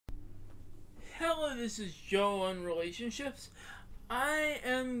this is Joe on relationships. I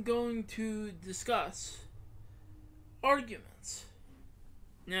am going to discuss arguments.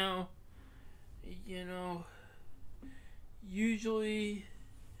 Now, usually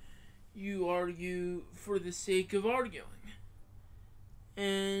you argue for the sake of arguing.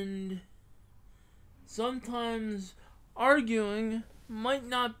 And sometimes arguing might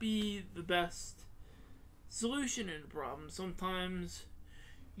not be the best solution in a problem. Sometimes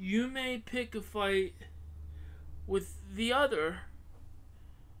you may pick a fight with the other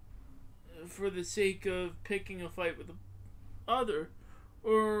for the sake of picking a fight with the other,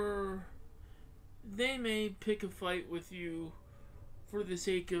 or they may pick a fight with you for the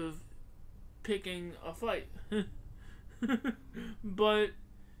sake of picking a fight. But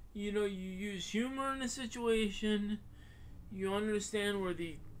you use humor in a situation, you understand where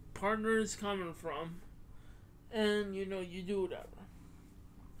the partner is coming from, and you do whatever.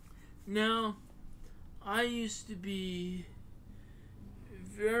 Now, I used to be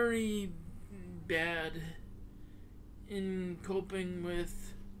very bad in coping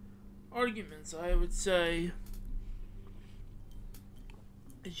with arguments. I would say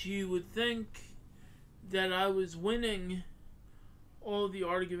you would think that I was winning all the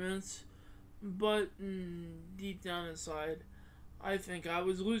arguments, but deep down inside, I think I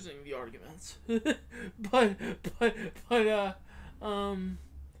was losing the arguments. but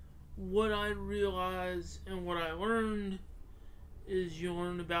what I realized and what I learned is you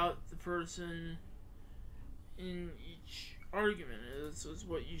learn about the person in each argument. This is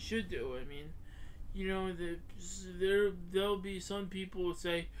what you should do. I mean, there'll be some people who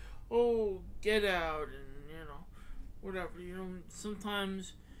say, "Oh, get out," and whatever.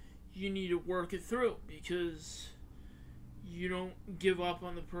 Sometimes you need to work it through because you don't give up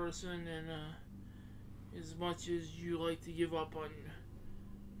on the person, and as much as you like to give up on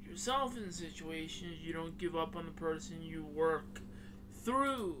yourself in situations, you don't give up on the person. You work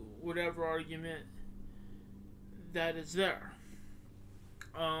through whatever argument that is there.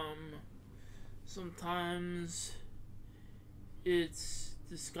 Sometimes it's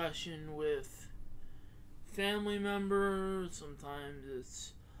discussion with family members, sometimes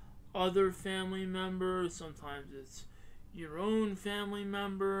it's other family members, sometimes it's your own family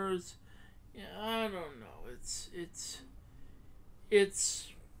members. I don't know. It's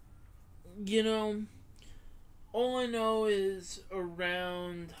all I know is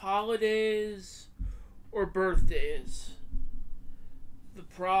around holidays or birthdays, the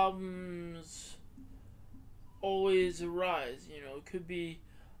problems always arise. It could be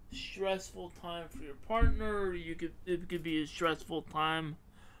a stressful time for your partner, or it could be a stressful time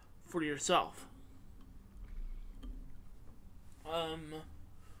for yourself.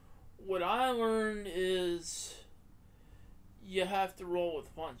 What I learned is you have to roll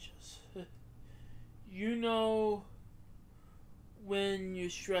with punches. When your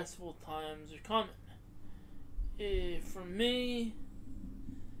stressful times are coming. For me,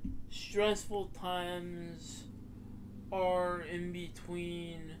 stressful times are in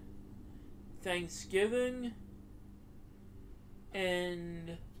between Thanksgiving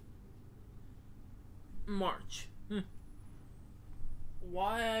and March.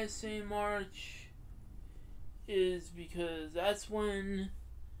 Why I say March is because that's when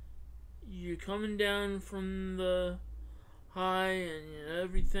you're coming down from the high and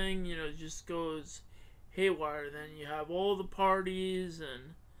everything just goes haywire. Then you have all the parties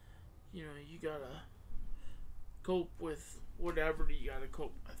and you gotta cope with whatever you gotta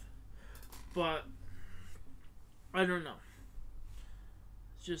cope with. But I don't know,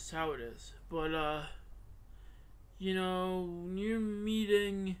 it's just how it is. But when you're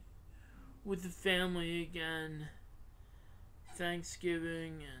meeting with the family again,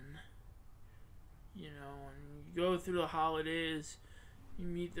 Thanksgiving, and when you go through the holidays, you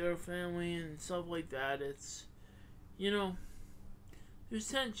meet their family and stuff like that, it's there's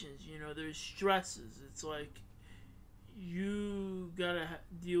tensions, there's stresses. It's like you gotta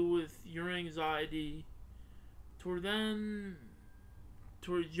deal with your anxiety toward them,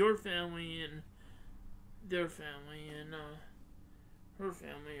 towards your family and their family and her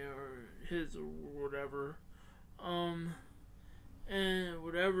family or his or whatever, and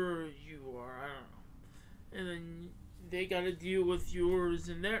whatever you are, I don't know. And then they gotta deal with yours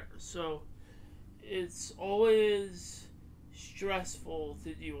and theirs. So it's always stressful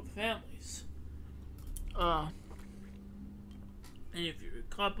to deal with families. And if you're a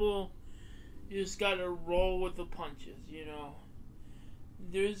couple, you just gotta roll with the punches.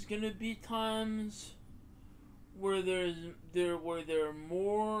 There's gonna be times where they're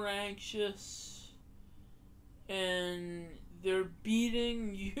more anxious and they're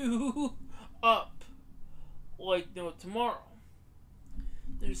beating you up tomorrow.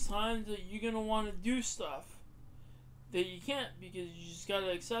 There's times that you're going to want to do stuff that you can't because you just got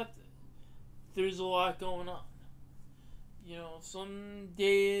to accept it. There's a lot going on. You know, some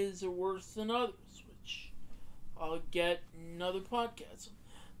days are worse than others, which I'll get in another podcast.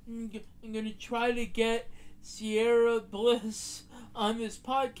 I'm going to try to get Sierra Bliss on this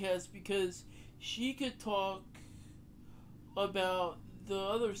podcast because she could talk about the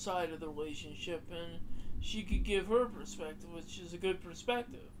other side of the relationship and she could give her perspective, which is a good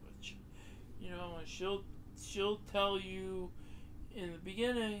perspective, which, you know, she'll tell you in the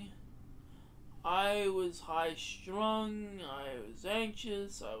beginning, I was high strung, I was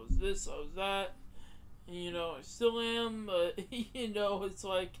anxious, I was this, I was that, and, you know, I still am, but, you know, it's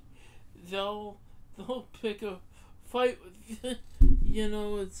like, they'll pick a fight with you, you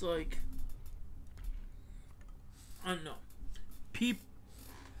know, it's like, I don't know,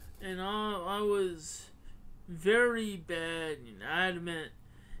 and I was very bad and adamant,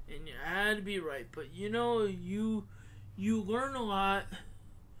 and you had to be right, but, you know, you learn a lot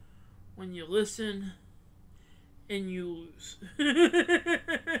when you listen and you lose.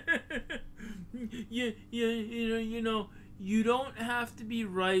 you know, you don't have to be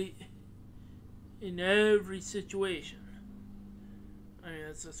right in every situation. I mean,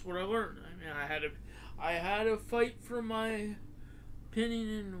 that's what I learned. I mean, I had to fight for my opinion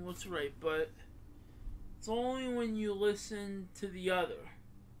and what's right, but it's only when you listen to the other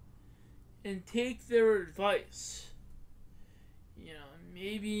and take their advice. You know,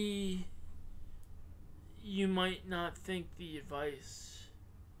 maybe you might not think the advice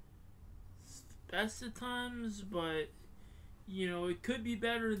is the best at times, but, you know, it could be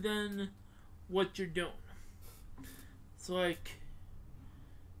better than what you're doing. It's like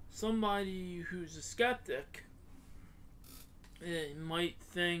somebody who's a skeptic might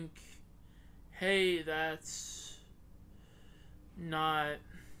think, hey, that's not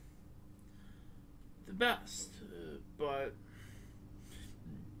the best, but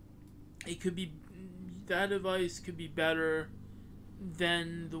it could be, that advice could be better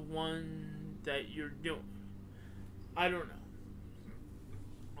than the one that you're doing. I don't know.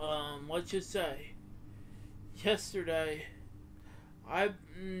 Let's just say, yesterday, I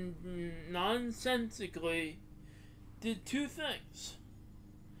nonsensically did two things.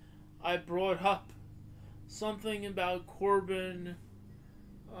 I brought up something about Corbin,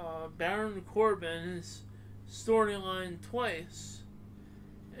 Baron Corbin's storyline twice,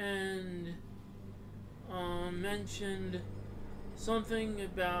 and mentioned something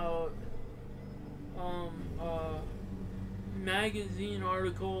about a magazine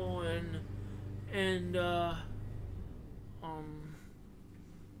article and a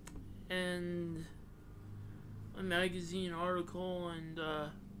magazine article and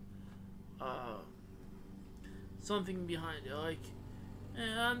something behind it. Like,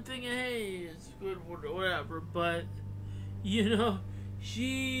 and I'm thinking, hey, it's good, whatever. But, you know,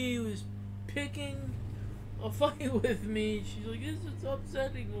 she was picking a fight with me. She's like, this is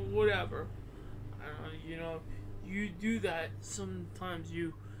upsetting or whatever. I don't know, you know, you do that sometimes.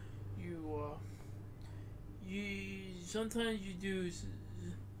 You sometimes you do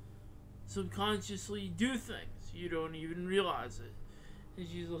subconsciously do things you don't even realize it. And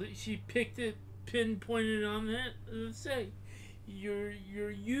she picked it, pinpointed on that, and say, you're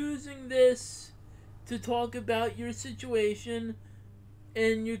using this to talk about your situation,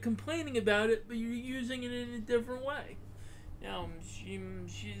 and you're complaining about it, but you're using it in a different way. Now,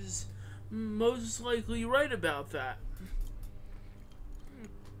 she's most likely right about that.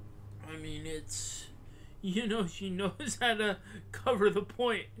 I mean, it's, you know, she knows how to cover the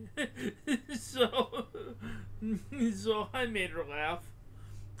point. so I made her laugh.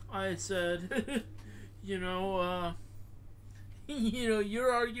 I said, you know,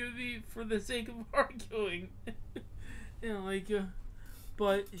 you're arguing for the sake of arguing. You know, like,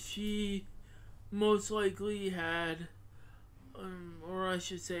 but she most likely had, or I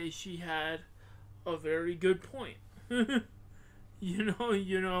should say, she had a very good point. you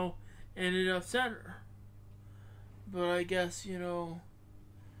know, and it upset her. But I guess, you know,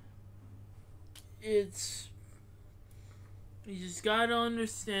 it's, you just gotta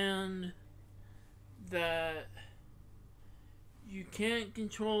understand that you can't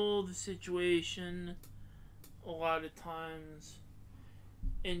control the situation a lot of times,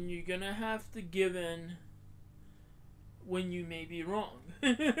 and you're gonna have to give in when you may be wrong.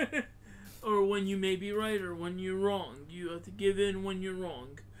 Or when you may be right, or when you're wrong. You have to give in when you're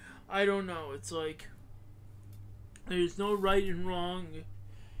wrong. I don't know, it's like, there's no right and wrong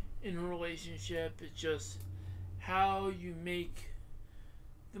in a relationship. It's just how you make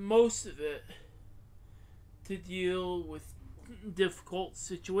the most of it to deal with difficult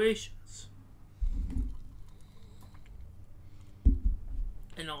situations.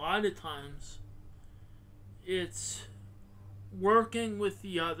 And a lot of times, it's working with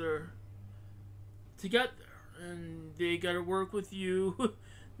the other to get there. And they got to work with you.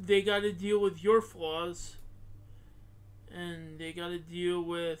 They got to deal with your flaws. And they got to deal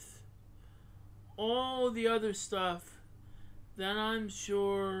with all the other stuff that I'm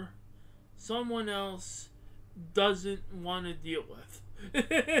sure someone else doesn't want to deal with.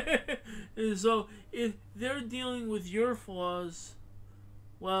 And so if they're dealing with your flaws,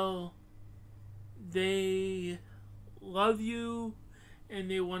 well, they love you and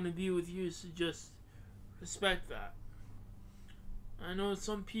they want to be with you, so just respect that. I know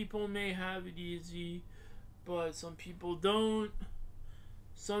some people may have it easy, but some people don't.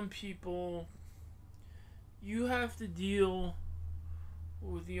 Some people, you have to deal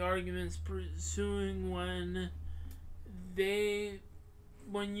with the arguments pursuing when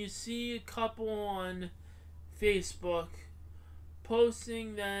you see a couple on Facebook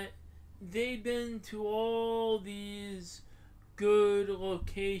posting that they've been to all these good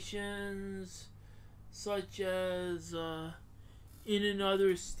locations, such as in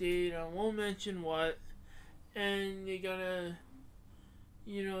another state, I won't mention what, and they gotta,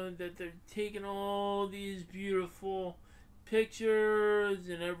 that they're taking all these beautiful pictures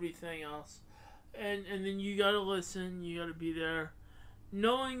and everything else, and then you gotta listen, you gotta be there,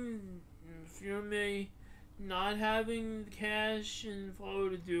 knowing, if you're me, not having the cash and flow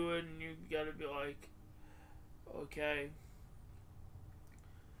to do it, and you gotta be like, okay,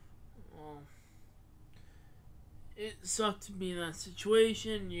 well, it sucked to be in that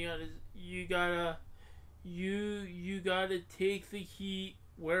situation. You gotta take the heat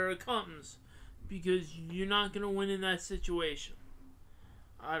where it comes, because you're not gonna win in that situation.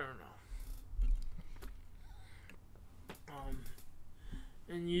 I don't know.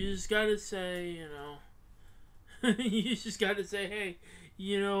 And you just gotta say, you just gotta say, hey,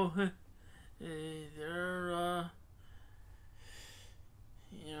 they're,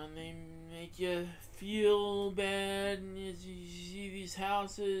 they make you feel bad, and you see these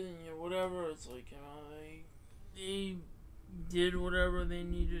houses, and whatever, it's like, they did whatever they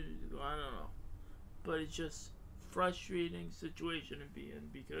needed to do, I don't know. But it's just frustrating situation to be in,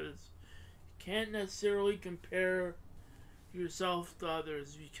 because you can't necessarily compare yourself to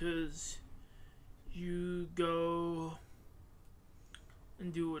others, because you go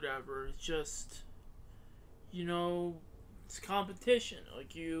and do whatever. It's just, it's competition.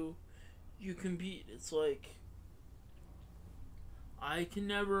 Like, you compete. It's like, I can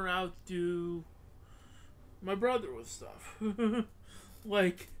never outdo my brother with stuff.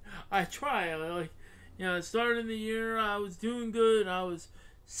 Like, I try. Starting the year, I was doing good. I was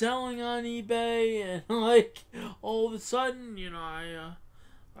selling on eBay, and all of a sudden,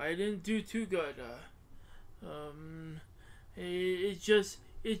 I didn't do too good. It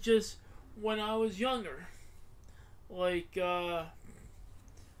just when I was younger,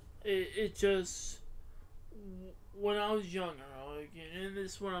 it just when I was younger, and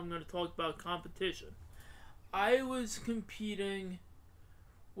this is what I'm going to talk about, competition. I was competing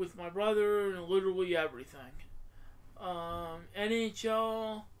with my brother in literally everything.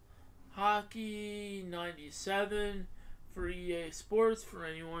 NHL, hockey, 97 for EA Sports, for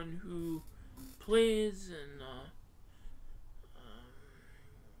anyone who plays, and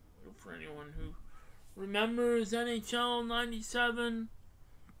for anyone who remembers NHL 97.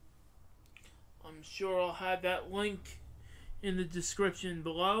 I'm sure I'll have that link in the description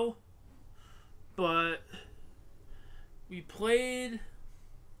below. But we played,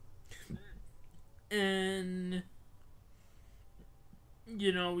 and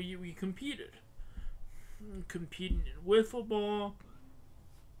we competed. We competed in wiffle ball.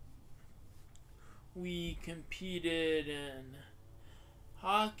 We competed in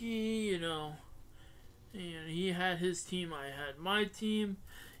hockey. He had his team, I had my team.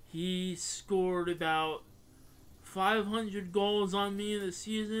 He scored about 500 goals on me in the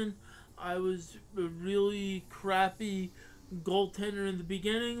season. I was a really crappy goaltender in the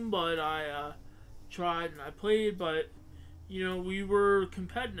beginning, but I tried and I played. But we were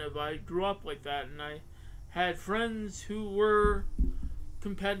competitive. I grew up like that, and I had friends who were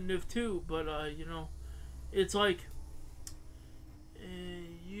competitive too. But it's like,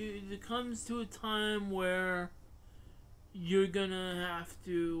 it comes to a time where you're gonna have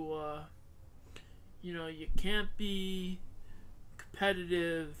to, you can't be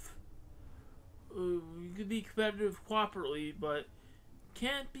competitive. You could be competitive cooperatively, but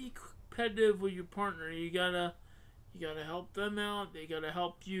can't be competitive with your partner. You gotta help them out. They gotta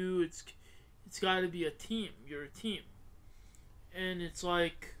help you. It's got to be a team. You're a team. And it's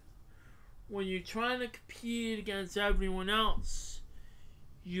like when you're trying to compete against everyone else,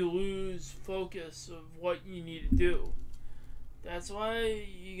 you lose focus of what you need to do. That's why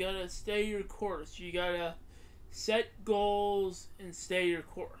you gotta stay your course. You gotta set goals and stay your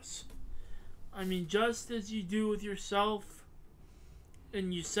course. I mean, just as you do with yourself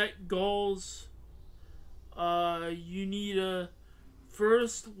and you set goals, you need to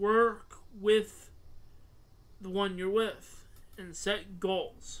first work with the one you're with and set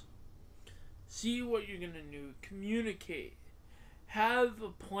goals. See what you're going to do. Communicate. Have a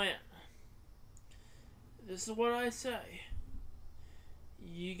plan. This is what I say.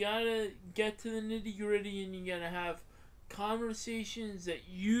 You gotta get to the nitty gritty and you gotta have conversations that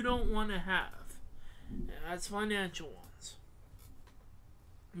you don't want to have. And that's financial ones.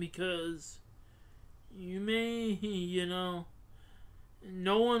 Because you may,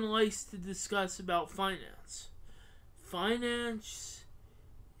 no one likes to discuss about finance. Finance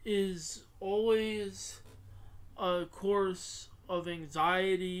is always a course of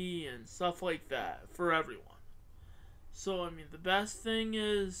anxiety and stuff like that for everyone. So, I mean, the best thing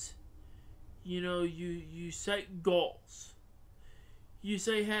is, you set goals. You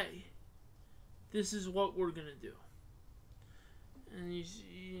say, hey, this is what we're going to do. And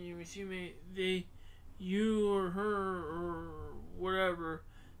you or her or whatever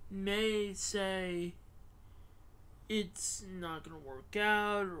may say it's not going to work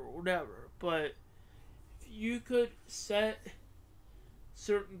out or whatever. But if you could set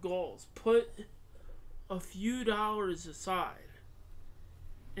certain goals, put a few dollars aside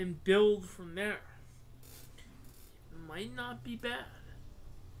and build from there, it might not be bad.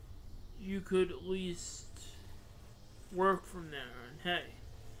 You could at least work from there, and hey,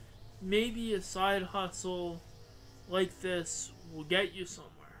 maybe a side hustle like this will get you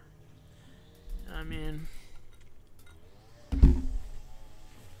somewhere. I mean,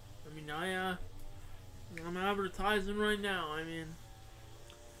 I'm advertising right now. I'm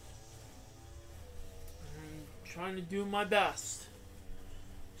trying to do my best.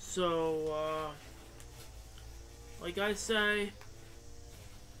 So, like I say,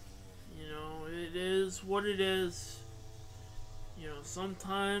 it is what it is.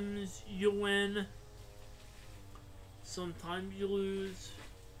 Sometimes you win, sometimes you lose,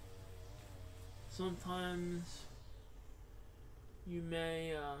 sometimes you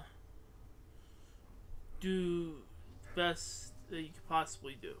may do the best that you could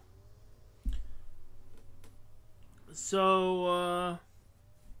possibly do. So,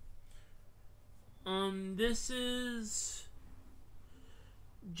 this is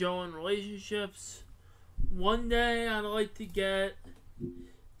Joe in Relationships. One day I'd like to get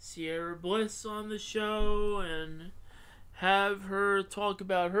Sierra Bliss on the show and have her talk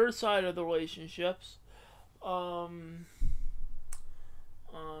about her side of the relationships.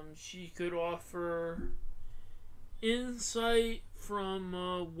 She could offer insight from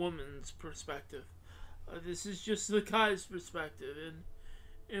a woman's perspective. This is just the guy's perspective,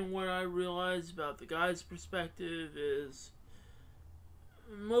 and what I realize about the guy's perspective is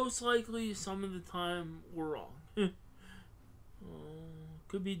most likely some of the time we're wrong.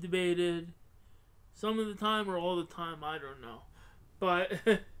 Could be debated. Some of the time or all the time, I don't know. But,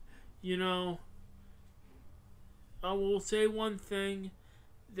 I will say one thing,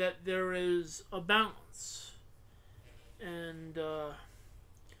 that there is a balance and a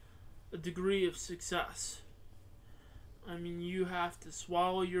degree of success. You have to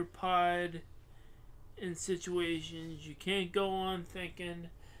swallow your pride in situations. You can't go on thinking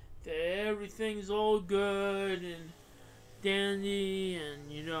that everything's all good and dandy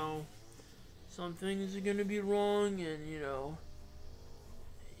and, some things are going to be wrong and, you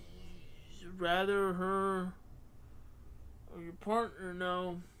should rather her or your partner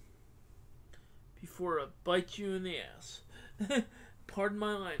know before it bites you in the ass. Pardon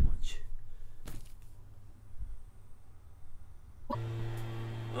my language.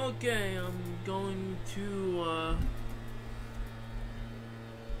 Okay, I'm going to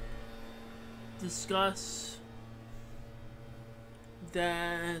discuss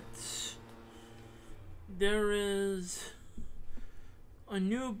that there is a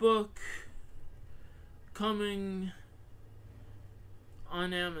new book coming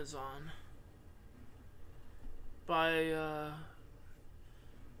on Amazon by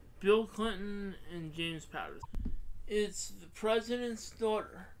Bill Clinton and James Patterson. It's The President's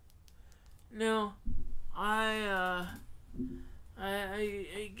Daughter. Now, I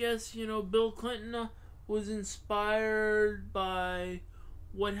guess, Bill Clinton was inspired by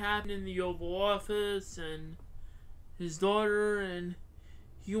what happened in the Oval Office and his daughter, and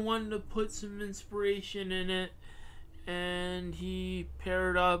he wanted to put some inspiration in it, and he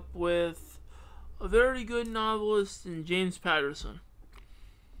paired up with a very good novelist in James Patterson.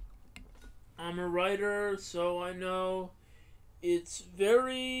 I'm a writer, so I know it's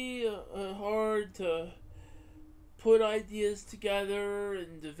very hard to put ideas together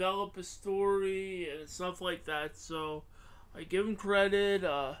and develop a story and stuff like that, so I give him credit.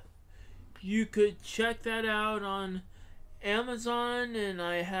 You could check that out on Amazon, and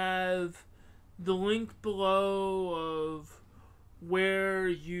I have the link below of where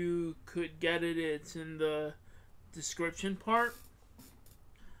you could get it. It's in the description part.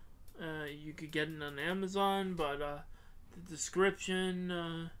 You could get it on Amazon, but the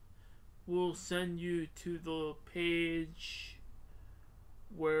description will send you to the page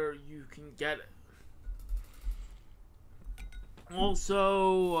where you can get it.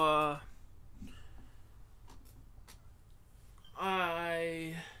 Also,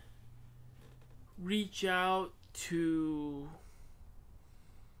 I reach out to,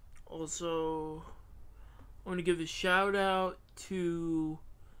 also, I want to give a shout out to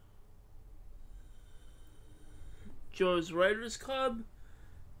Joe's Writers Club.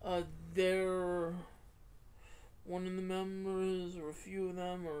 They're one of the members, or a few of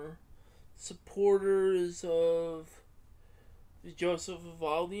them, are supporters of the Joseph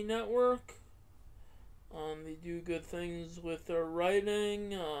Vivaldi Network. They do good things with their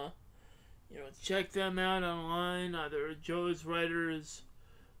writing. Check them out online, either at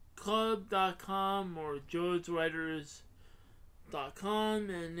joeswritersclub.com or joeswriters.com.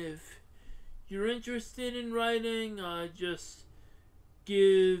 And if you're interested in writing, just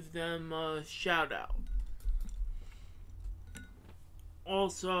give them a shout out.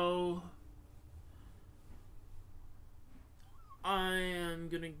 Also, I am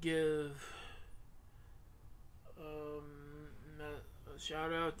gonna give a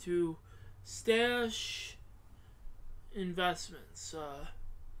shout out to Stash Investments.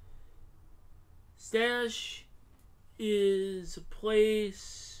 Stash is a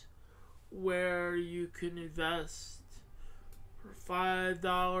place where you can invest for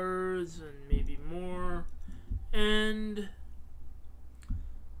 $5 and maybe more, and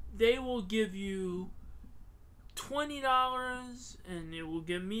they will give you $20, and it will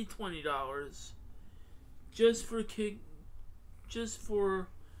give me $20 just for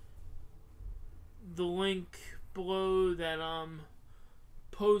the link below that I'm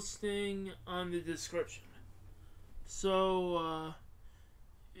posting on the description. So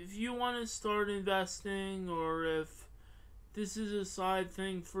if you want to start investing, or if this is a side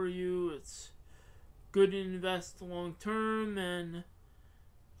thing for you, it's good to invest long term, and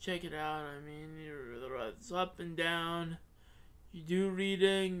check it out. I mean, it's up and down. You do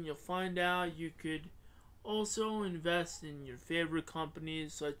reading, you'll find out you could also invest in your favorite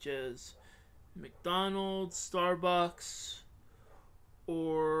companies such as McDonald's, Starbucks,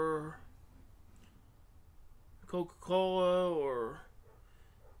 or Coca-Cola, or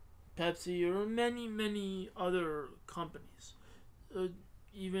Pepsi, or many, many other companies.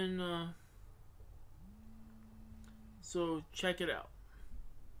 So check it out.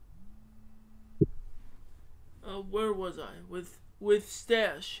 Where was I? With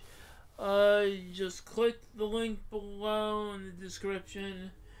Stash. You just click the link below in the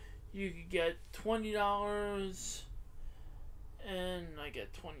description. You could get $20, and I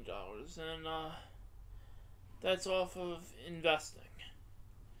get $20, and that's off of investing.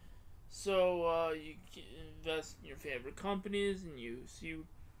 So you can invest in your favorite companies, and you see what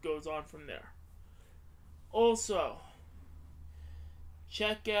goes on from there. Also,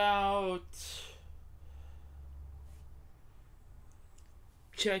 check out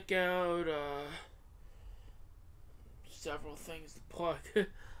several things to plug.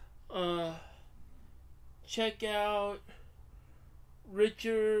 Check out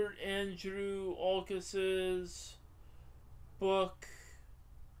Richard Andrew Olcas's book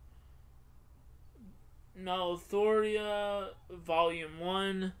Malathoria, Volume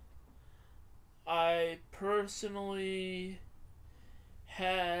 1. I personally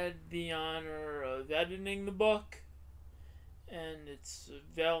had the honor of editing the book, and it's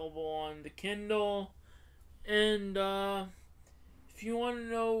available on the Kindle. And if you want to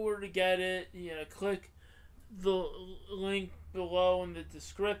know where to get it, click the link below in the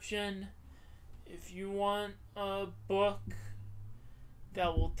description. If you want a book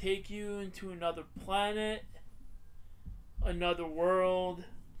that will take you into another planet, another world,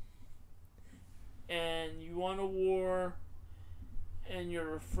 and you want a war, and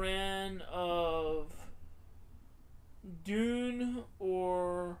you're a fan of Dune,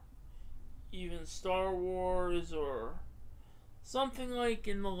 or even Star Wars, or something like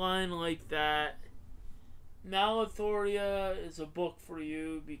in the line like that, Malathoria is a book for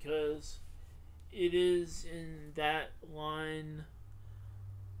you because it is in that line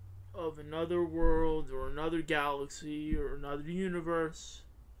of another world or another galaxy or another universe,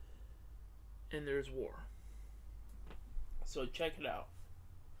 and there's war. So check it out.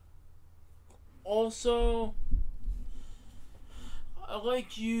 Also, I'd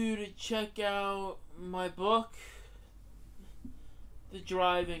like you to check out my book, The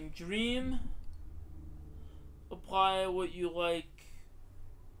Driving Dream. Apply what you like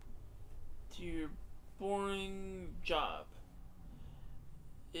to your boring job.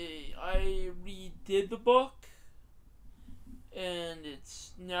 I redid the book, and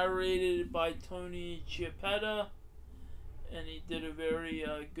it's narrated by Tony Chiappetta, and he did a very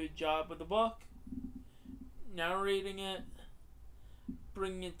good job with the book, narrating it,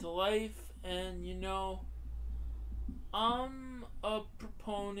 bringing it to life. And you know, I'm a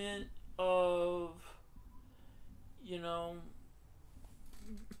proponent of, you know,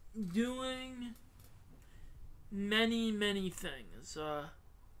 doing many things,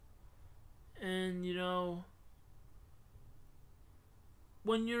 and you know,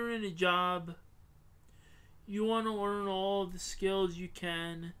 when you're in a job, you want to learn all the skills you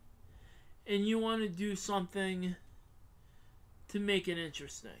can, and you want to do something to make it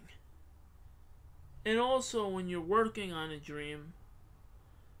interesting. And also, when you're working on a dream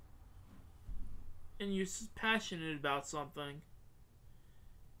and you're passionate about something,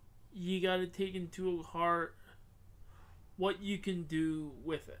 you got to take into heart what you can do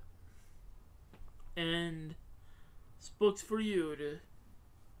with it. And this book's for you.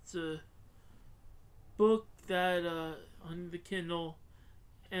 It's a book that on the Kindle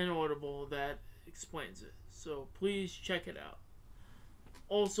and Audible that explains it. So please check it out.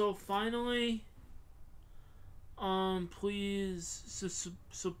 Also, finally, please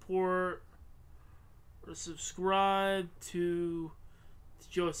support or subscribe to the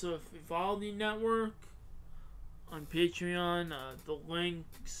Joseph Vivaldi Network on Patreon. The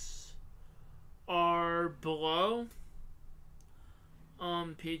links are below.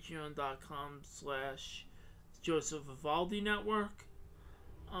 Patreon.com/Joseph Vivaldi Network.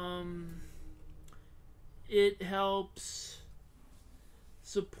 It helps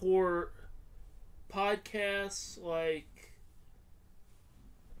support podcasts like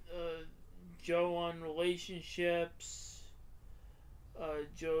Joe on Relationships,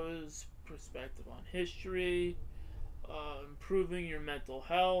 Joe's Perspective on History, Improving Your Mental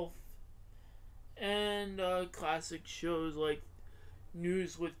Health, and classic shows like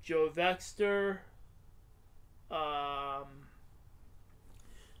News with Joe Vexter,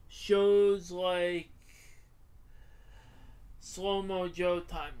 shows like Slow Mo Joe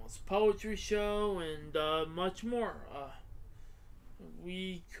Timeless Poetry Show, and much more.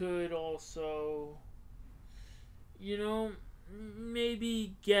 We could also, you know,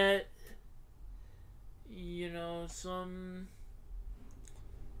 maybe get, you know, some,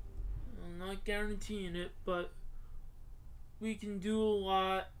 I'm not guaranteeing it, but we can do a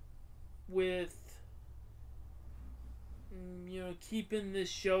lot with, you know, keeping this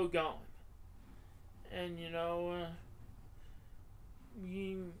show going. And, you know,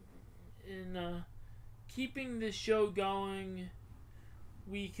 keeping this show going,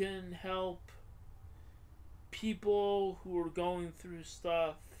 we can help people who are going through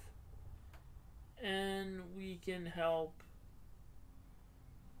stuff, and we can help,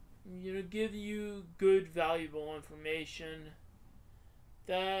 you know, give you good, valuable information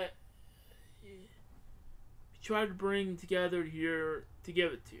that we try to bring together here to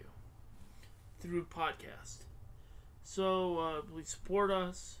give it to you through podcast. So please support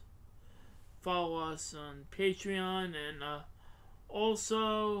us, follow us on Patreon, and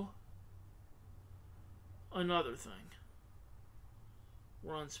also another thing,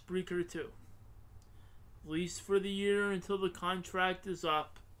 we're on Spreaker too, at least for the year until the contract is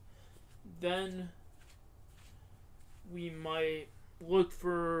up. Then we might look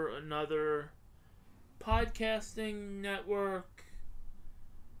for another podcasting network,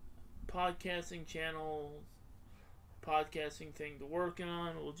 podcasting channel, podcasting thing to work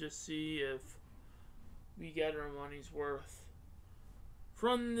on. We'll just see if we get our money's worth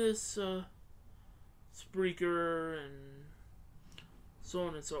from this Spreaker and so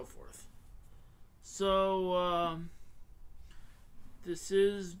on and so forth. So this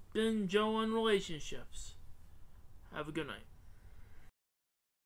has been Joe on Relationships. Have a good night.